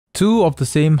two of the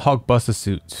same Hulkbuster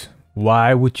suits.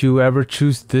 Why would you ever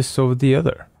choose this over the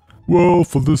other? Well,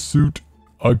 for this suit,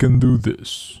 I can do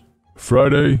this.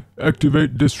 Friday,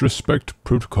 activate disrespect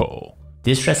protocol.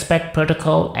 Disrespect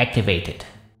protocol activated.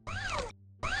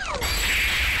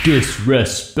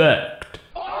 Disrespect.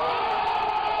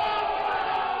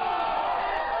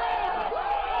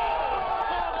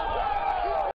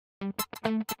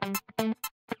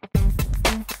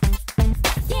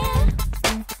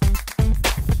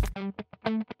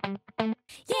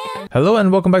 Hello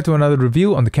and welcome back to another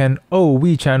review on the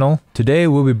KenOhwee Channel. Today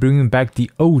we'll be bringing back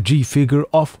the OG figure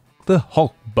of the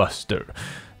Hulkbuster.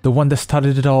 The one that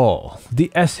started it all. The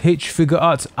S.H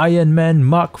Figuarts Iron Man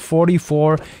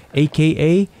Mk.44,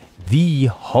 aka the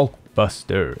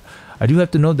Hulkbuster. I do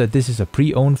have to note that this is a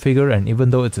pre-owned figure, and even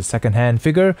though it's a second-hand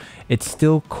figure, it's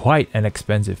still quite an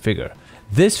expensive figure.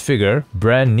 This figure,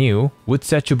 brand new, would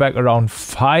set you back around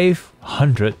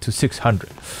 500 to 600.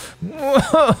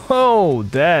 Whoa,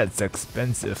 that's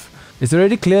expensive. It's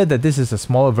already clear that this is a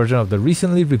smaller version of the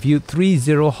recently reviewed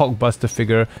 3.0 Hulkbuster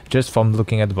figure just from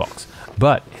looking at the box.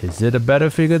 But is it a better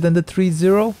figure than the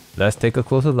 3.0? Let's take a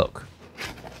closer look.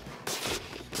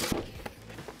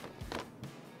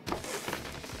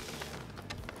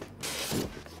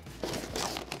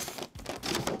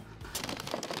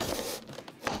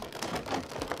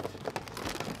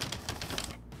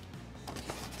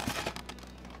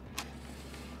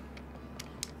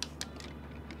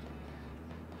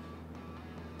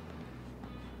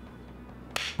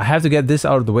 I have to get this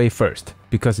out of the way first,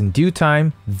 because in due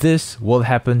time, this will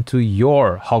happen to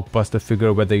your Hulkbuster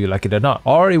figure whether you like it or not.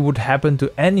 Or it would happen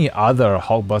to any other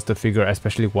Hulkbuster figure,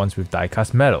 especially ones with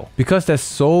die-cast metal. Because there's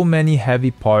so many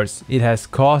heavy parts, it has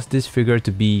caused this figure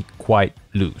to be quite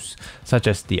loose, such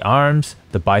as the arms,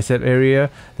 the bicep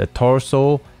area, the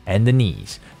torso, and the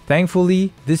knees.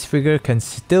 Thankfully, this figure can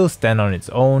still stand on its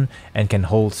own and can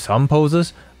hold some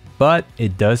poses, but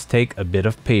it does take a bit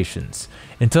of patience.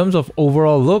 In terms of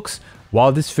overall looks,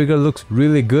 while this figure looks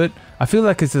really good, I feel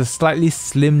like it's a slightly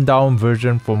slimmed down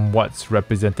version from what's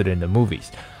represented in the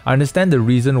movies. I understand the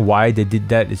reason why they did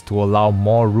that is to allow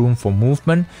more room for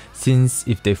movement, since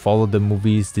if they followed the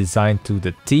movie's design to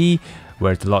the T,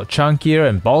 where it's a lot chunkier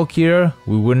and bulkier,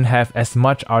 we wouldn't have as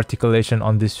much articulation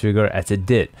on this figure as it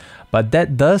did. But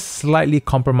that does slightly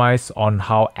compromise on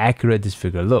how accurate this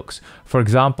figure looks. For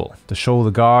example, the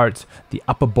shoulder guards, the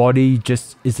upper body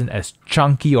just isn't as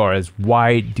chunky or as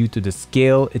wide due to the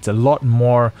scale, it's a lot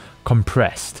more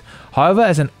compressed. However,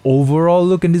 as an overall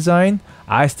look and design,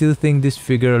 I still think this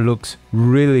figure looks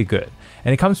really good.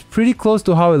 And it comes pretty close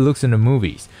to how it looks in the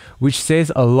movies, which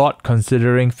says a lot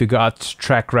considering Figuarts'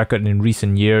 track record in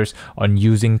recent years on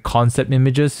using concept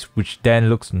images, which then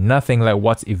looks nothing like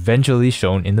what's eventually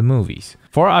shown in the movies.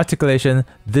 For articulation,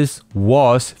 this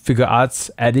was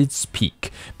Figuarts at its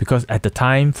peak, because at the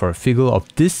time, for a figure of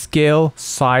this scale,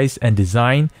 size, and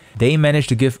design, they managed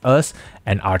to give us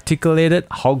an articulated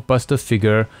Hulkbuster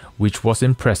figure, which was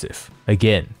impressive.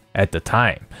 Again, at the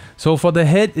time. So for the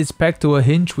head, it's packed to a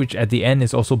hinge, which at the end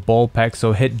is also ball packed,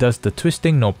 so head does the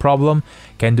twisting no problem,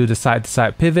 can do the side to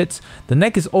side pivots. The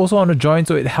neck is also on a joint,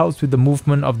 so it helps with the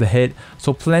movement of the head,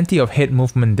 so plenty of head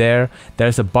movement there.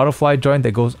 There's a butterfly joint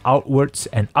that goes outwards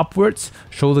and upwards.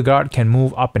 Shoulder guard can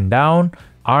move up and down.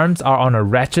 Arms are on a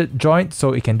ratchet joint,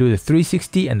 so it can do the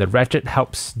 360 and the ratchet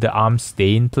helps the arms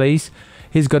stay in place.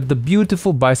 He's got the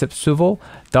beautiful bicep swivel,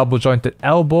 double jointed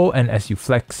elbow, and as you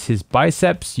flex his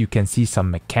biceps, you can see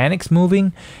some mechanics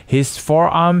moving. His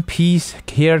forearm piece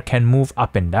here can move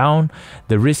up and down.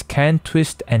 The wrist can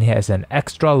twist, and he has an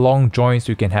extra long joint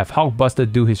so you can have Hulkbuster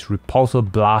do his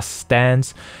repulsor blast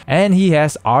stance. And he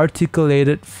has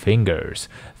articulated fingers.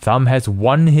 Thumb has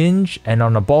one hinge and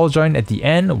on a ball joint at the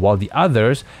end, while the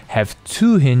others have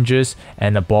two hinges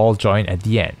and a ball joint at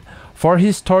the end. For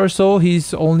his torso,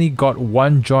 he's only got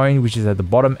one joint, which is at the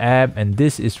bottom ab, and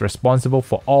this is responsible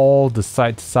for all the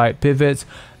side-to-side pivots,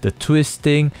 the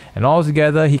twisting, and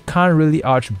altogether he can't really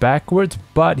arch backwards,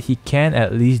 but he can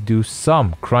at least do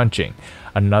some crunching.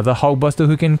 Another Hulkbuster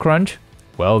who can crunch?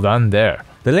 Well done there.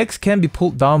 The legs can be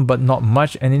pulled down but not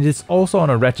much, and it is also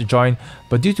on a ratchet joint,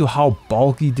 but due to how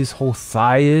bulky this whole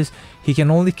thigh is, he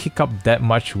can only kick up that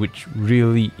much, which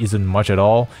really isn't much at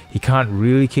all. He can't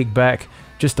really kick back.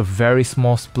 Just a very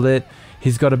small split.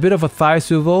 He's got a bit of a thigh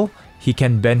swivel. He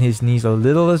can bend his knees a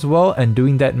little as well, and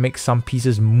doing that makes some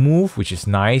pieces move, which is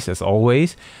nice as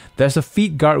always. There's a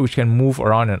feet guard which can move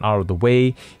around and out of the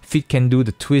way. Feet can do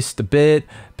the twist a bit,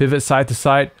 pivot side to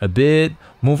side a bit,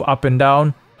 move up and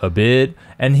down a bit,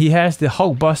 and he has the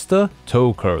Hulkbuster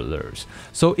toe curlers.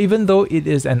 So even though it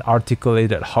is an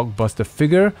articulated Hulkbuster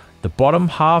figure, The bottom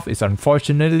half is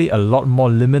unfortunately a lot more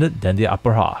limited than the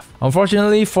upper half.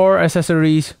 Unfortunately for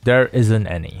accessories, there isn't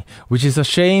any, which is a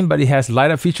shame, but it has light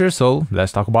up features, so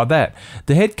let's talk about that.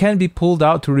 The head can be pulled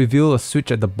out to reveal a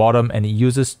switch at the bottom, and it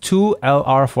uses two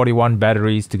LR41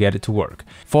 batteries to get it to work.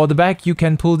 For the back, you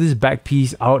can pull this back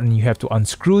piece out and you have to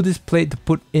unscrew this plate to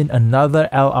put in another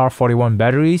LR41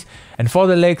 batteries, and for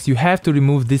the legs, you have to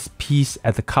remove this piece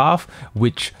at the calf,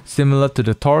 which, similar to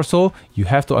the torso, you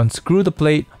have to unscrew the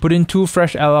plate, put in two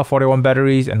fresh LR41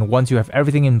 batteries, and once you have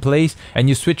everything in place and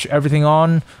you switch everything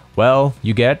on, well,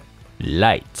 you get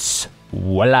lights.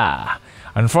 Voila!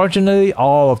 Unfortunately,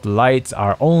 all of the lights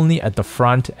are only at the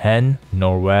front and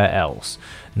nowhere else.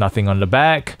 Nothing on the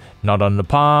back, not on the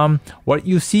palm. What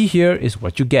you see here is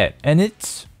what you get, and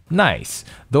it's nice.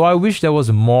 Though I wish there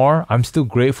was more, I'm still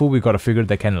grateful we got a figure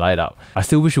that can light up. I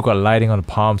still wish we got lighting on the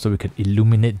palm so we could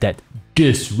illuminate that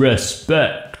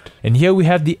disrespect. And here we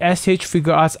have the S.H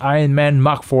Figuarts Iron Man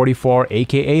Mk.44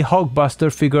 a.k.a.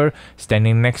 Hulkbuster figure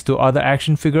standing next to other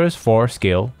action figures for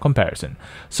scale comparison.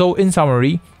 So in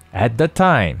summary, at the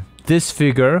time, this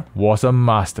figure was a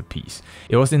masterpiece.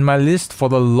 It was in my list for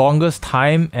the longest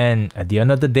time, and at the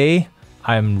end of the day,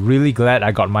 I'm really glad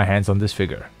I got my hands on this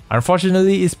figure.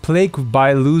 Unfortunately, it's plagued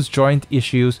by loose joint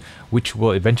issues, which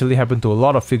will eventually happen to a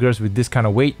lot of figures with this kind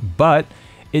of weight, but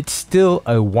it's still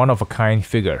a one-of-a-kind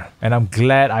figure, and I'm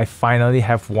glad I finally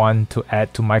have one to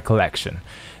add to my collection.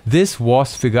 This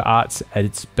was Figuarts at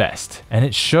its best, and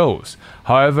it shows.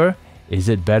 However, is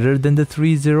it better than the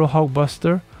 3-0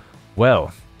 Hulkbuster?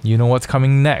 Well, you know what's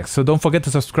coming next, so don't forget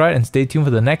to subscribe and stay tuned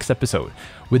for the next episode.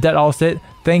 With that all said,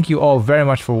 thank you all very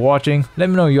much for watching. Let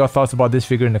me know your thoughts about this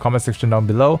figure in the comment section down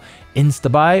below.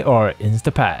 Insta-buy or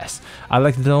insta-pass? I'd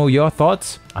like to know your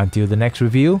thoughts. Until the next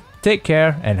review, take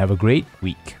care and have a great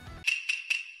week.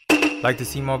 Like to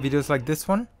see more videos like this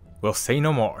one? Well, say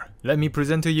no more. Let me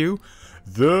present to you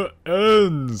the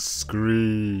end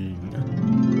screen.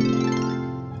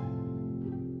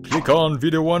 Click on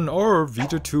video 1 or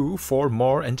video 2 for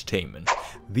more entertainment.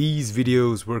 These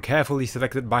videos were carefully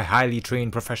selected by highly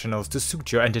trained professionals to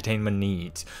suit your entertainment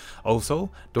needs.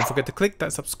 Also, don't forget to click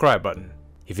that subscribe button.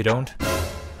 If you don't,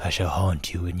 I shall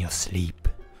haunt you in your sleep.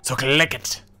 So click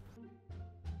it!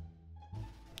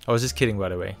 I was just kidding, by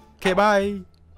the way. Okay, bye!